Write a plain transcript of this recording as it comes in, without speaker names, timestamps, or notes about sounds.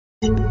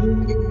Hey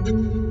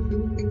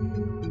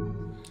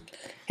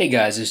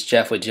guys, it's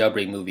Jeff with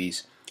Jailbreak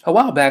Movies. A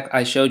while back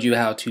I showed you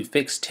how to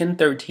fix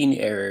 1013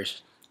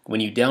 errors when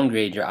you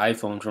downgrade your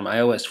iPhone from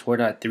iOS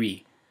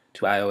 4.3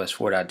 to iOS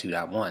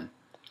 4.2.1.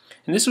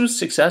 And this was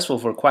successful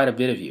for quite a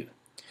bit of you.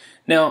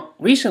 Now,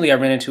 recently I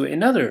ran into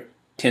another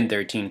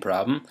 1013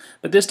 problem,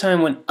 but this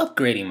time when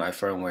upgrading my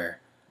firmware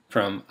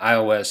from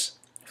iOS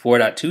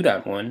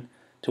 4.2.1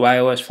 to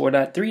iOS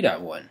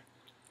 4.3.1.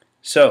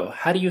 So,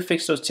 how do you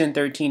fix those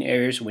 1013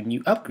 errors when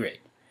you upgrade?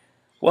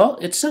 Well,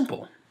 it's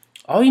simple.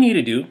 All you need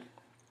to do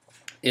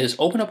is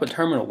open up a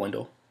terminal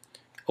window,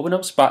 open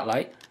up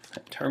Spotlight,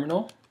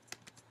 terminal,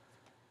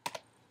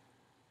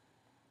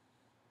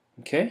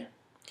 okay?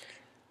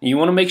 You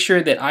want to make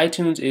sure that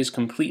iTunes is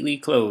completely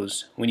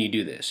closed when you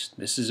do this.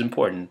 This is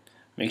important.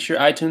 Make sure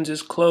iTunes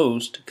is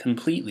closed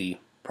completely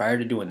prior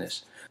to doing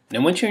this.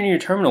 Now once you're in your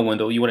terminal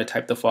window, you want to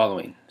type the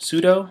following: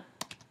 sudo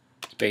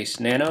space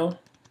nano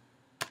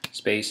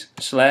space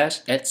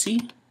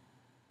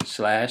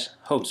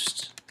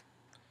 /etc/hosts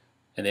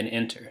and then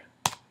enter.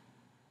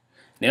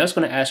 Now it's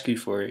going to ask you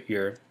for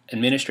your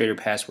administrator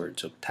password,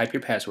 so type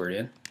your password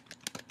in.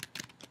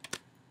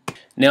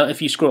 Now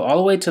if you scroll all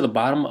the way to the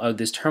bottom of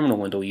this terminal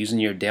window using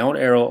your down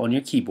arrow on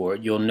your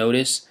keyboard, you'll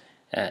notice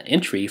an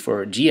entry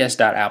for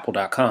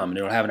gs.apple.com, and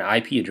it'll have an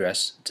IP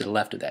address to the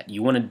left of that.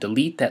 You want to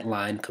delete that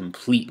line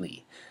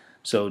completely.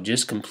 So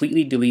just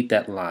completely delete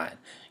that line.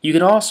 You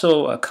can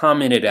also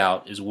comment it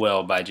out as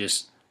well by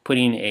just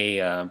putting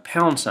a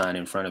pound sign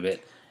in front of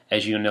it.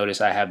 As you'll notice,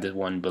 I have the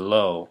one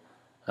below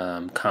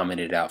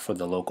commented out for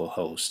the local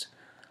host.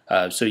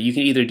 So you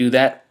can either do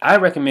that. I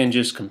recommend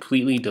just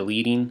completely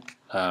deleting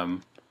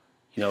the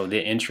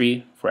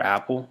entry for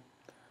Apple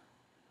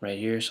right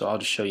here. So I'll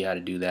just show you how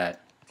to do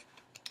that.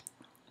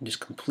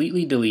 Just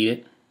completely delete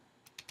it.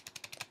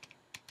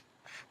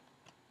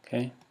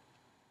 Okay.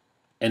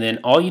 And then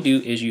all you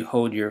do is you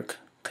hold your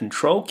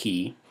control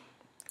key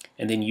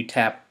and then you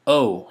tap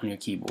O on your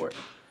keyboard.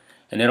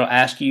 And it'll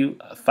ask you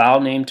a file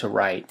name to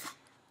write,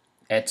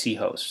 etc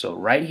host. So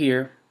right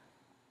here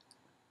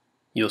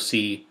you'll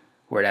see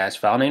where it asks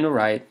file name to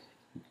write,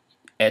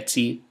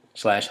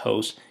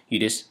 etc/host. You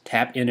just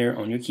tap enter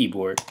on your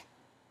keyboard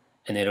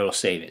and then it'll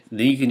save it.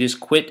 Then you can just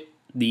quit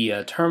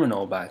the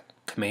terminal by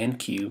Command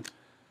Q,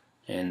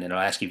 and it'll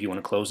ask you if you want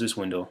to close this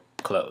window.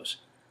 Close.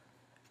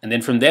 And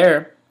then from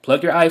there,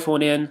 plug your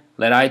iPhone in,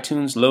 let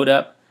iTunes load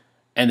up,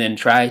 and then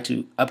try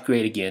to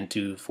upgrade again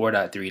to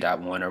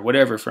 4.3.1 or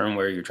whatever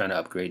firmware you're trying to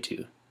upgrade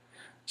to.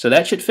 So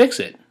that should fix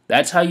it.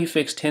 That's how you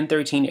fix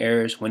 1013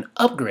 errors when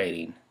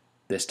upgrading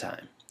this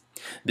time.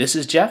 This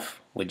is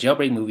Jeff with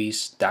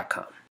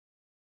jailbreakmovies.com.